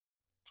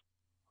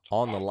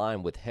on the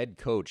line with head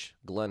coach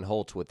Glenn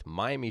Holt with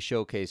Miami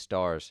Showcase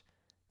Starz.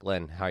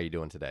 Glenn, how are you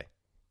doing today?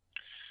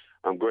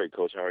 I'm great,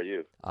 Coach. How are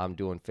you? I'm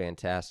doing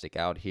fantastic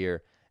out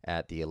here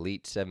at the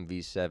Elite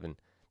 7v7,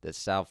 the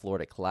South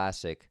Florida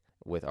Classic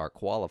with our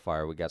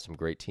qualifier. We got some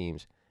great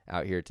teams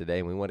out here today,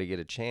 and we want to get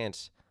a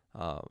chance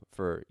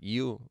for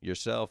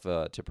yourself,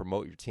 to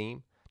promote your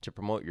team, to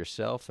promote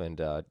yourself, and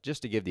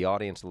just to give the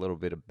audience a little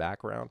bit of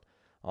background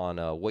on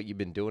what you've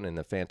been doing and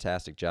the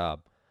fantastic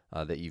job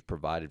that you've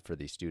provided for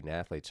these student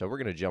athletes. So we're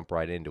going to jump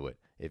right into it,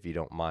 if you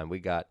don't mind. We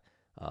got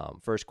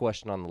first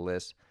question on the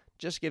list.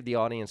 Just give the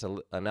audience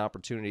an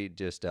opportunity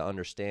just to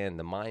understand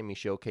the Miami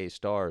Showcase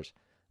Starz.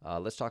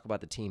 Let's talk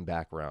about the team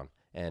background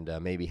and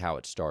maybe how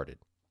it started.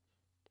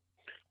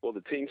 Well,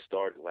 the team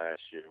started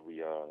last year.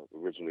 We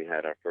originally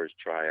had our first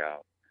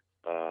tryout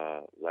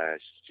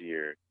last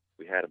year.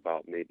 We had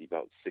maybe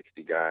about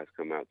 60 guys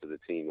come out to the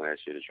team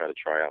last year to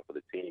try out for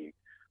the team,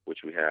 which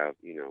we have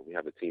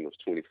a team of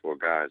 24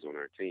 guys on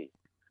our team.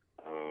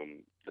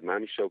 The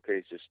Miami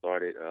Showcase just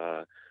started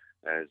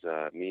as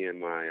me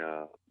and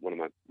one of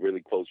my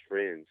really close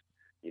friends.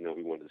 We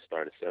wanted to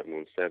start a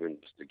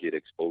 7-on-7 just to get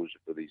exposure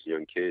for these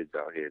young kids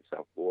out here in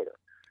South Florida,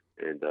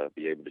 and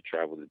be able to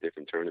travel to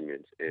different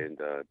tournaments and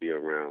be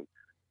around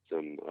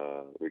some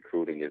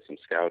recruiting and some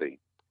scouting.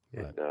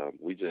 Right. And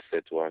we just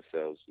said to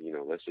ourselves,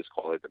 let's just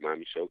call it the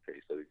Miami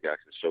Showcase so these guys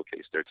can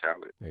showcase their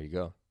talent. There you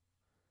go.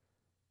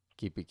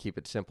 Keep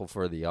it simple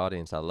for the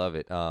audience. I love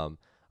it.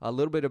 A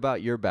little bit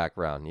about your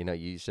background.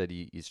 You said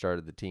you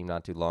started the team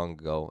not too long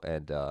ago,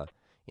 and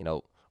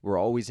we're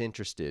always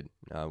interested.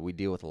 We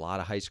deal with a lot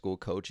of high school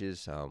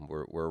coaches.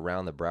 We're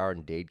around the Broward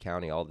and Dade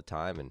County all the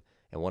time, and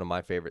one of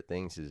my favorite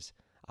things is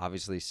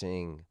obviously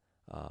seeing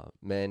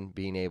men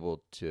being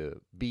able to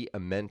be a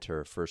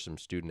mentor for some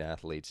student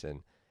athletes,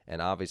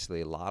 and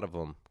obviously a lot of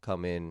them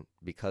come in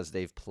because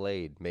they've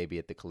played maybe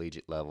at the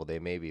collegiate level. They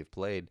maybe have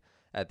played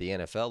at the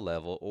NFL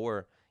level,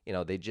 or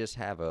they just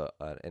have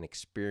an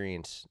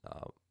experience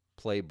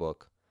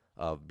playbook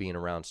of being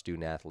around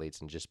student athletes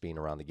and just being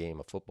around the game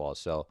of football.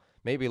 So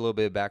maybe a little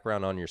bit of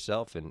background on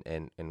yourself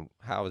and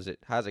how's it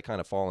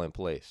kind of fall in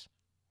place?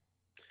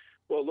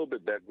 Well, a little bit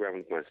of background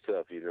with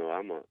myself.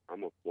 I'm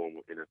a former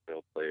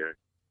NFL player.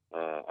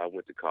 I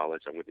went to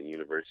college. I went to the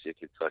University of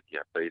Kentucky.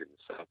 I played in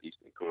the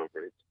Southeastern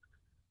Conference.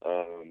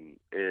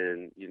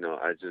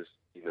 I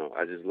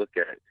just look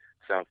at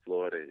South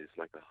Florida as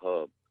like a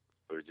hub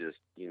for just,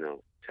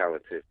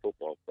 talented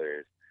football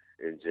players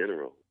in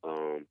general.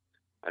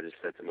 I just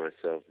said to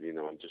myself,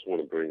 I just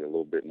want to bring a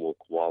little bit more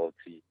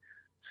quality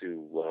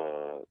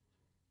to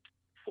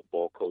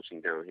football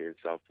coaching down here in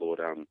South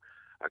Florida.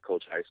 I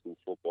coach high school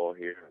football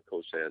here. I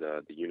coach at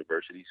the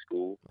university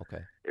school.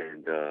 Okay.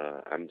 And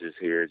I'm just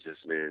here,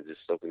 just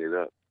soaking it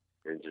up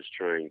and just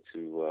trying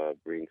to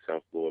bring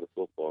South Florida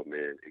football,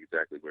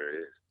 exactly where it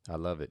is. I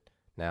love it.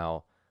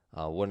 Now,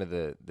 one of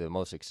the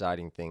most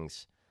exciting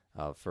things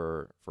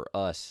for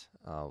us,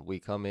 we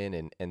come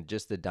in and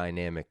just the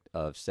dynamic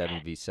of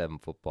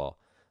 7v7 football.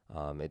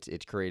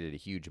 It's created a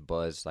huge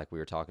buzz, like we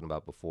were talking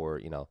about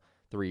before.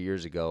 3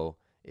 years ago,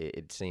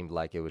 it seemed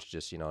like it was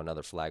just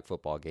another flag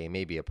football game,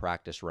 maybe a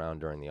practice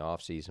round during the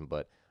off season,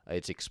 but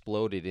it's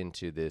exploded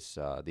into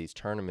these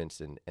tournaments,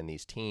 and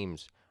these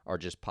teams are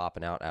just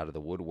popping out of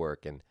the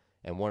woodwork. And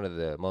one of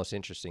the most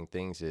interesting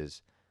things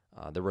is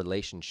the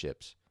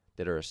relationships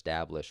that are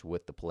established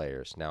with the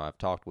players. Now, I've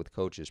talked with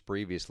coaches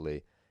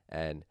previously,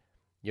 and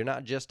you're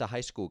not just a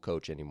high school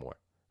coach anymore.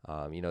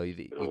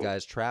 You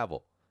guys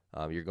travel.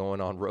 You're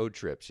going on road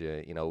trips.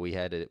 We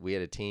had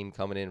a team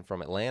coming in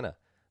from Atlanta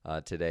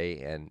today,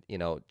 and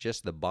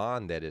just the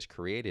bond that is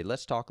created.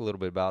 Let's talk a little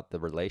bit about the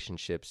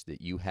relationships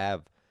that you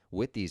have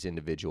with these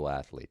individual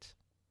athletes.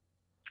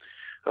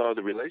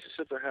 The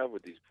relationships I have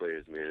with these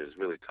players, is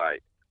really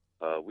tight.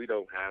 We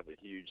don't have a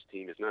huge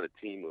team. It's not a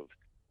team of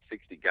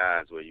 60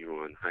 guys where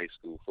you're on high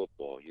school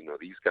football.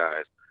 These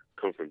guys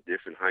come from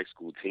different high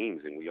school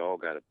teams, and we all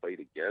got to play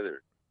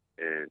together.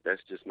 And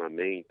that's just my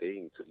main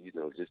thing, to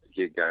just to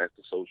get guys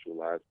to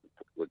socialize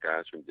with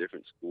guys from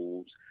different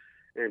schools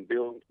and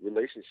build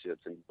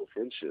relationships and build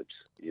friendships,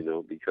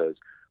 because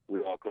we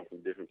all come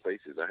from different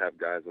places. I have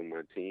guys on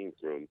my team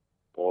from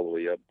all the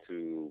way up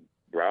to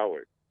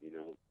Broward,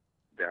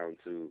 down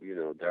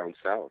to, down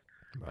south.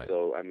 Right.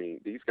 So,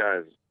 these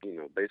guys,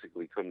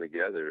 basically come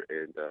together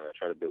and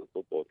try to build a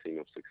football team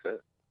of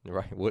success.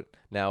 Right.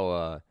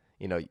 Now,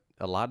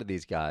 a lot of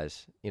these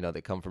guys,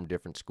 they come from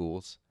different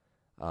schools.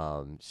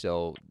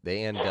 So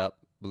they end up,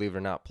 believe it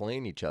or not,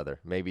 playing each other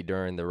maybe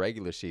during the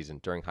regular season,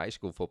 during high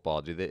school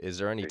football. Is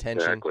there any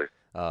tension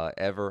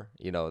ever?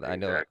 I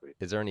know,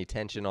 is there any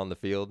tension on the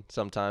field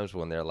sometimes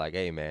when they're like,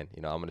 hey, man,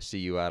 I'm going to see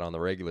you out on the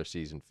regular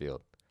season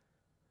field?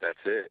 That's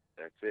it,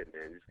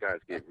 man. These guys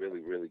get really,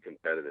 really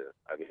competitive.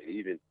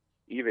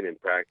 Even in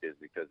practice,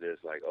 because there's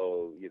like,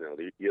 you'll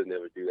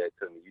never do that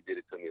to me. You did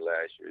it to me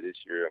last year. This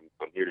year,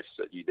 I'm here to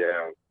shut you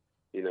down.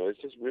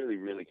 It's just really,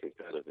 really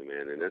competitive,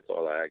 man. And that's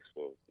all I ask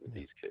for with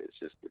these kids,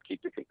 just to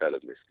keep the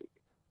competitiveness.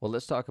 Well,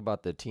 let's talk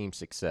about the team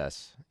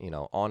success.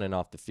 On and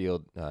off the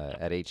field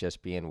at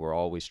HSPN, we're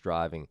always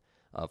striving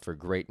for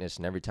greatness.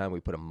 And every time we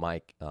put a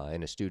mic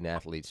in a student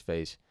athlete's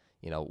face,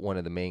 one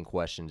of the main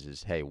questions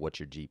is, hey, what's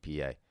your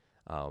GPA?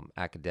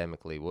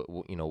 Academically,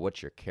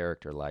 what's your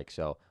character like?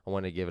 So I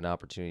want to give an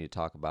opportunity to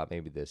talk about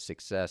maybe the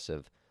success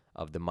of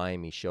the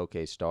Miami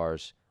Showcase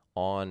Stars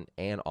on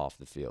and off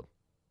the field.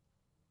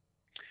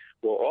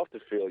 Well, off the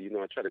field,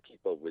 I try to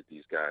keep up with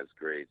these guys'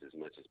 grades as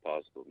much as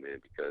possible,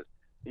 man, because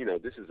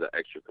this is an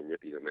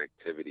extracurricular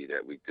activity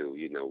that we do.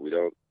 We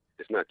don't.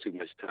 It's not too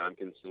much time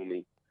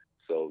consuming,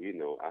 so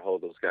I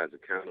hold those guys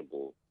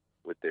accountable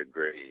with their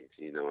grades.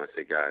 I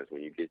say, guys,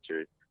 when you get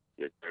your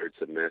third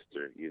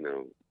semester,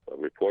 a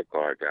report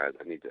card, guys,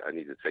 I need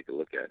to take a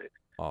look at it.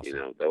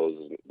 Awesome.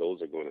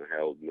 Those are going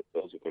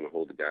to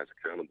hold the guys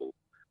accountable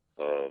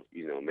of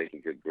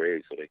making good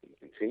grades so they can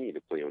continue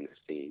to play on this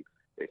team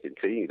and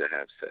continue to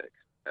have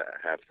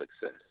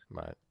success.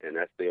 Right. And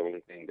that's the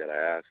only thing that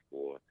I ask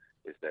for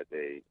is that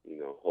they,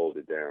 hold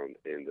it down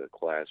in the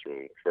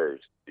classroom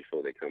first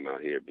before they come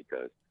out here,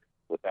 because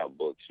without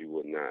books, you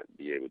would not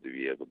be able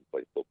to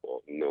play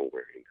football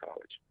nowhere in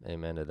college.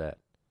 Amen to that.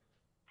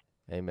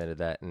 Amen to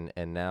that.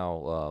 And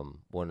now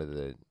one of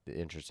the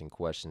interesting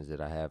questions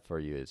that I have for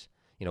you is,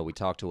 we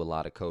talk to a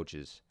lot of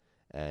coaches,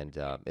 and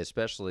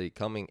especially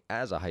coming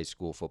as a high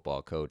school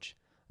football coach,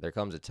 there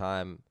comes a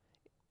time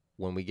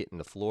when we get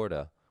into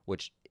Florida,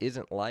 which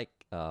isn't like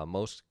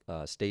most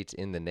states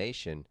in the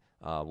nation.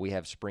 We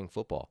have spring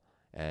football,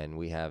 and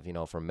we have,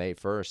 from May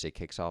 1st, it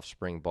kicks off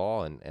spring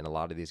ball, and a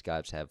lot of these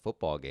guys have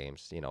football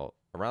games.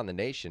 Around the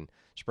nation,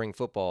 spring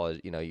football is,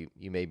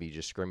 you may be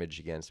just scrimmage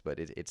against, but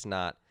it's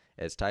not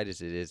as tight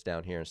as it is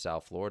down here in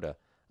South Florida.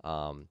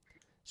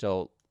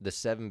 So the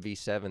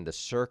 7v7, the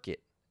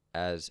circuit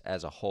as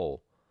a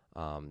whole,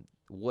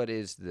 what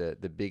is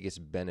the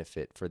biggest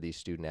benefit for these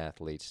student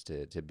athletes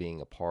to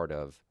being a part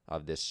of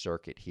this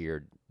circuit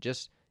here,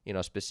 just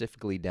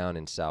specifically down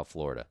in South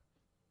Florida?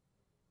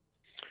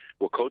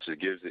 Well, coach, it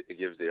gives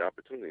the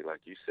opportunity, like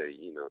you say.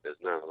 There's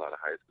not a lot of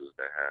high schools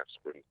that have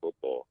spring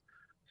football,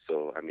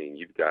 so I mean,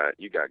 you've got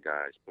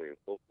guys playing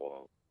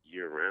football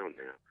year round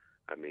now.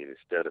 I mean,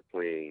 instead of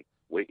waiting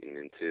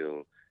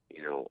until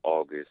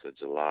August or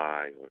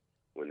July, or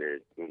when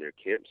their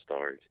camp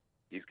starts,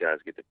 these guys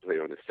get to play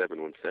on the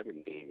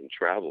 7-on-7 team and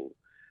travel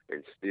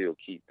and still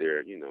keep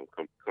their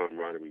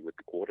camaraderie with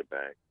the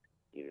quarterback.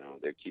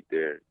 They keep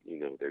their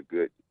their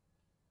good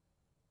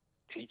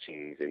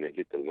teachings, and they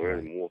get to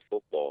learn more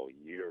football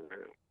year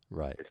round.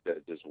 Right. Instead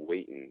of just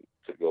waiting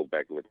to go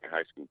back with their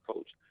high school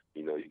coach.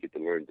 You get to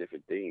learn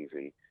different things,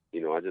 and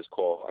I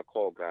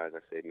call guys. I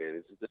say, man,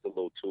 this is just a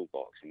little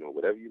toolbox.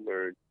 Whatever you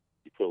learn,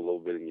 you put a little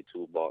bit in your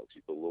toolbox.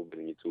 You put a little bit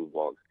in your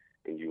toolbox,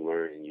 and you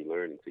learn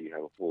until you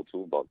have a full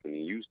toolbox, and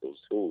you use those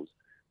tools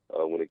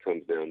when it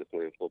comes down to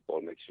playing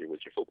football next year with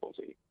your football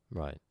team.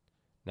 Right.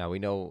 Now, we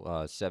know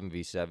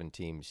 7v7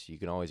 teams, you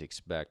can always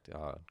expect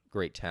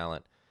great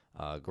talent,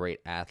 great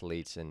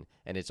athletes, and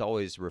it's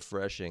always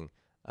refreshing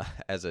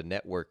as a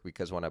network,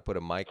 because when I put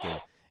a mic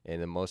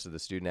in most of the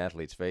student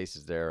athletes'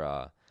 faces,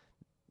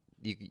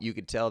 you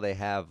could tell they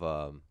have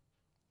a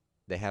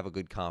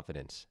good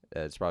confidence.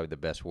 It's probably the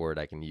best word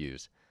I can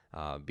use.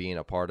 Being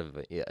a part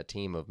of a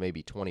team of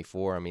maybe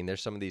 24. I mean,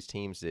 there's some of these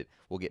teams that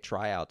will get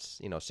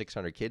tryouts.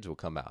 600 kids will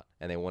come out,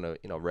 and they want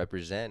to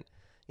represent.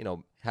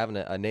 Having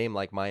a name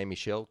like Miami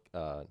Showcase.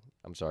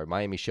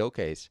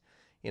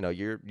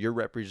 You're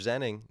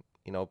representing.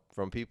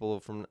 From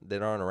people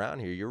that aren't around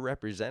here, you're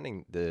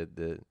representing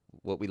the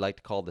what we like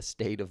to call the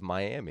state of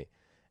Miami.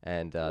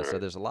 And so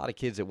there's a lot of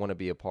kids that want to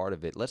be a part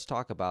of it. Let's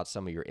talk about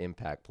some of your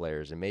impact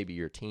players and maybe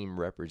your team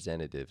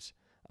representatives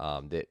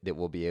that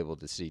we'll be able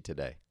to see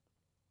today.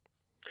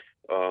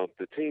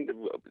 The team,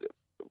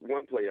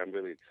 one player I'm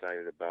really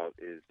excited about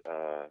is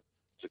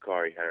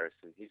Jakari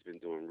Harrison. He's been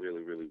doing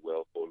really, really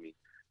well for me.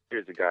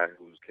 Here's a guy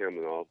who's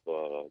coming off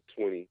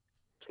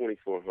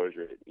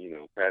 2,400,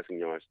 passing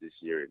yards this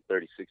year and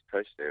 36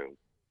 touchdowns.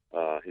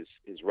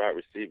 His wide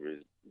receiver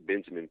is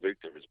Benjamin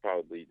Victor, is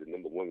probably the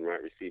number one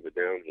wide receiver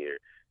down here,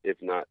 if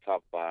not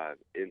top 5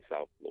 in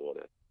South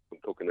Florida from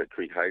Coconut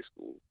Creek High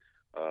School.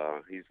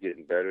 He's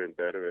getting better and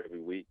better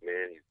every week,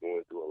 man. He's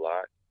going through a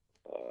lot.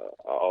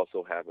 I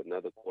also have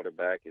another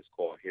quarterback. It's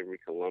called Henry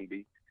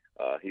Columbi.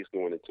 He's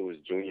going into his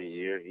junior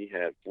year. He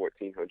had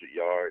 1,400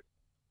 yards,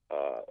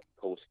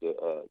 close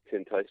to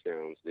 10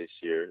 touchdowns this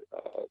year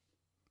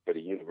for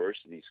the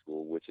university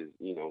school, which is,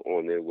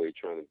 on their way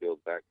trying to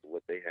build back to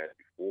what they had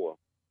before.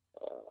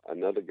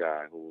 Another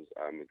guy who's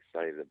I'm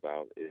excited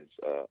about is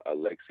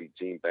Alexi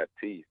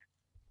Jean-Baptiste,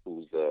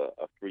 who's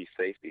a free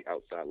safety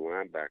outside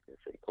linebacker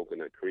from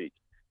Coconut Creek.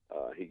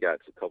 He got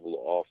a couple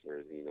of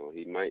offers.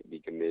 He might be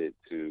committed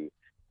to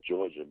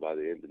Georgia by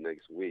the end of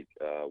next week.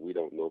 We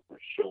don't know for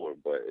sure,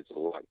 but it's a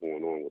lot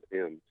going on with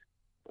him.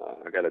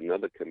 I got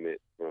another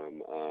commit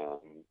from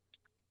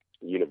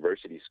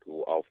university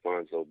school,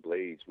 Alfonso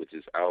Blades, which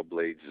is Al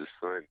Blades'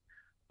 son,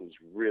 who's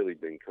really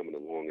been coming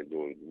along and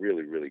doing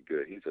really, really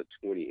good. He's a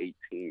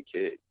 2018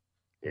 kid,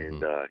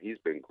 and he's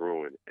been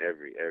growing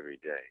every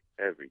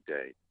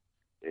day.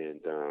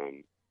 And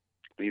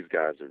these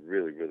guys are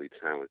really, really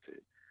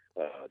talented.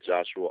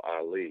 Joshua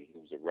Ali,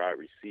 who's a wide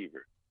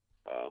receiver,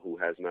 who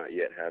has not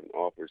yet had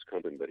offers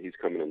coming, but he's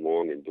coming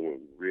along and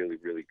doing really,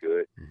 really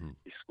good. Hmm.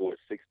 He scored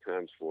 6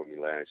 times for me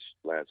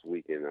last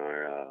week in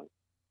our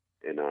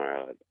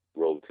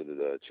road to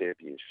the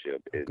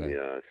championship in Okay.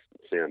 the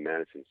Sam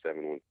Madison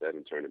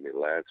 7-on-7 tournament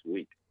last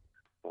week.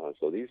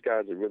 So these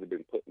guys have really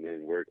been putting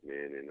in work,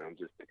 man, and I'm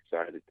just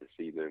excited to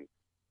see them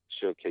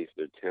showcase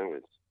their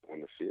talents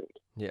on the field.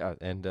 Yeah,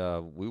 and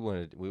we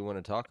want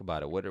to talk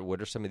about it. What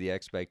are some of the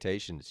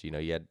expectations? You know,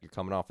 you're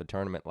coming off a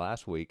tournament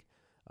last week,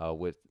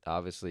 with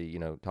obviously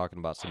talking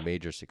about some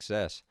major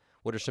success.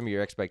 What are some of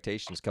your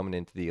expectations coming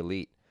into the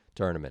elite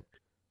tournament?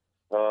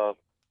 Uh,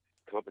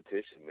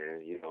 Competition,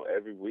 man.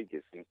 Every week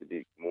it seems to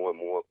be more and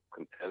more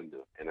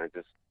competitive, and I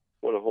just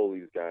want to hold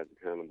these guys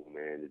accountable,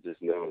 man. To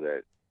just know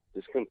that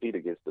just compete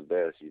against the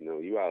best.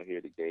 You out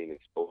here to gain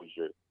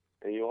exposure,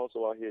 and you're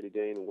also out here to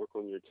gain and work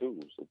on your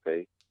tools,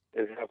 okay,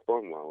 and have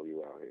fun while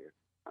you're out here.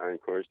 I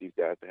encourage these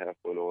guys to have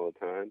fun all the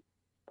time.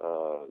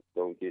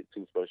 Don't get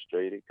too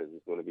frustrated because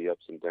it's going to be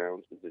ups and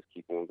downs, but just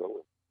keep on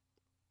going.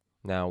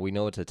 Now, we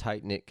know it's a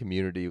tight knit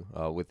community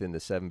within the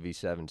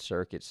 7v7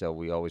 circuit, so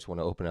we always want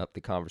to open up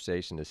the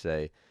conversation to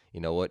say, you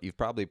know what, you've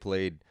probably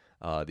played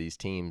these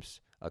teams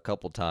a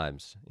couple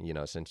times,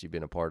 since you've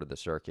been a part of the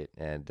circuit,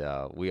 and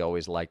we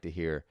always like to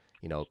hear,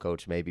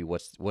 Coach, maybe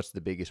what's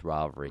the biggest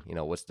rivalry?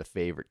 What's the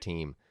favorite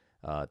team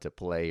to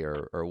play,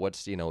 or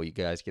what's you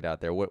guys get out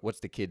there?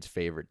 What's the kids'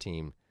 favorite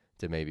team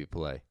to maybe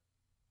play?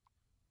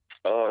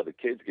 The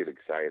kids get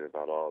excited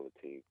about all the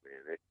teams,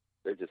 man.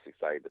 They're just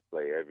excited to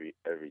play every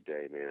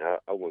day, man.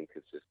 I wouldn't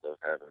consist of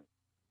having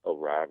a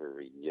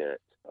rivalry yet.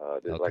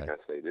 This, like Okay. I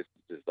say, this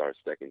is just our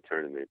second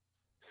tournament,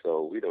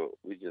 so we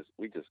just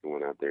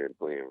going out there and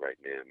playing right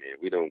now, man.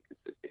 We don't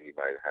consist of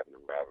anybody having a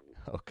rivalry,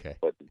 Okay.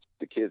 but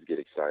the kids get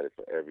excited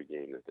for every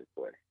game that they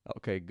play.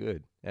 Okay,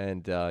 good.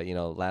 And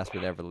last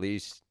but never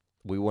least,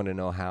 we want to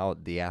know how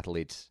the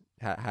athletes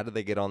how do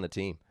they get on the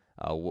team?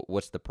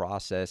 What's the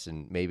process?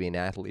 And maybe an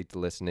athlete's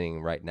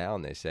listening right now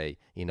and they say,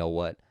 you know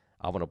what,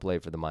 I want to play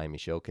for the Miami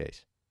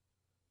Showcase.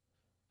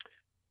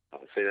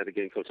 Say that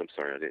again, Coach. I'm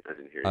sorry, I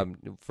didn't hear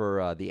you.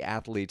 For the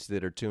athletes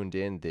that are tuned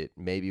in that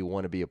maybe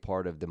want to be a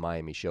part of the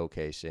Miami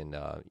Showcase in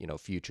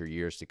future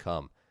years to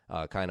come,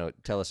 kind of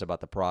tell us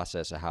about the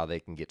process of how they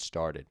can get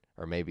started,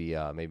 or maybe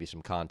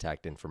some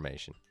contact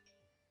information.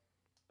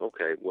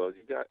 Okay, well,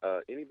 you got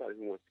anybody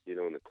who wants to get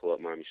on the Club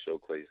Miami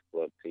Showcase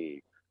Club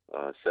team,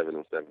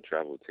 707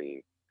 travel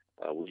team.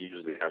 We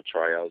usually have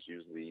tryouts,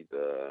 usually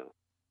the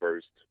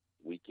first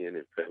weekend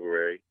in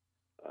February,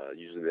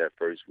 usually that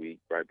first week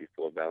right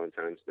before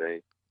Valentine's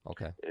Day.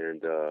 Okay.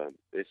 And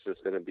it's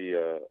just going to be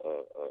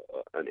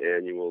an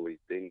annually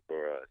thing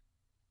for us.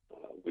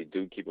 We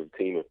do keep a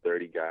team of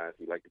 30 guys.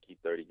 We like to keep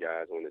 30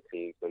 guys on the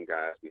team. Some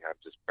guys we have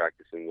just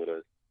practicing with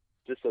us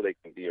just so they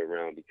can be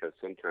around because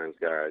sometimes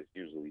guys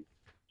usually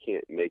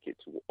can't make it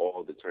to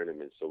all the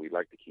tournaments. So we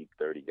like to keep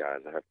 30 guys.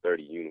 I have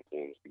 30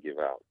 uniforms to give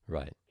out.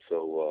 Right.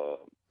 So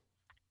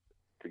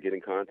to get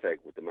in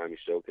contact with the Miami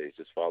Showcase,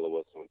 just follow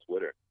us on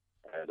Twitter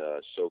at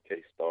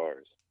Showcase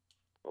Starz.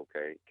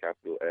 Okay,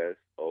 capital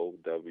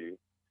SOWCASE_stars,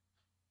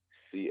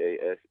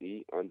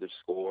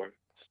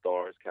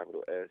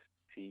 capital STARZ,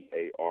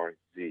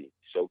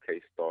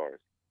 Showcase Starz.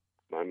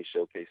 Miami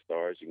Showcase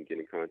Starz. You can get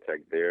in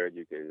contact there.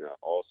 You can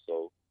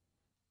also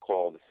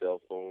call the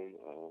cell phone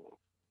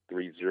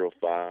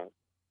 305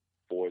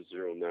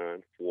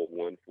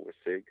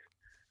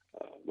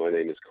 My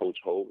name is Coach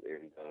Holt,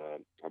 and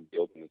I'll be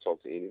open to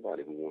talk to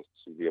anybody who wants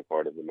to be a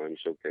part of the Miami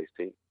Showcase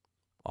team.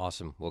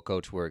 Awesome. Well,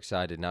 Coach, we're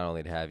excited not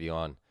only to have you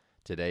on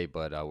today,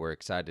 but we're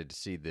excited to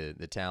see the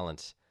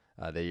talents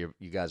that you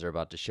guys are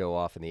about to show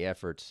off and the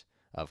efforts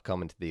of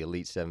coming to the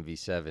Elite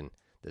 7v7,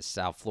 the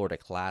South Florida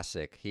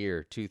Classic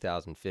here,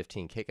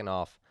 2015, kicking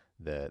off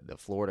the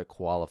Florida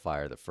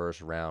qualifier, the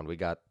first round. We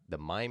got the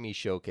Miami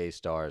Showcase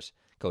Stars.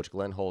 Coach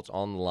Glenn Holt's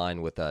on the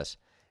line with us,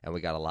 and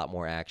we got a lot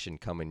more action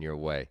coming your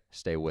way.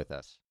 Stay with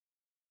us.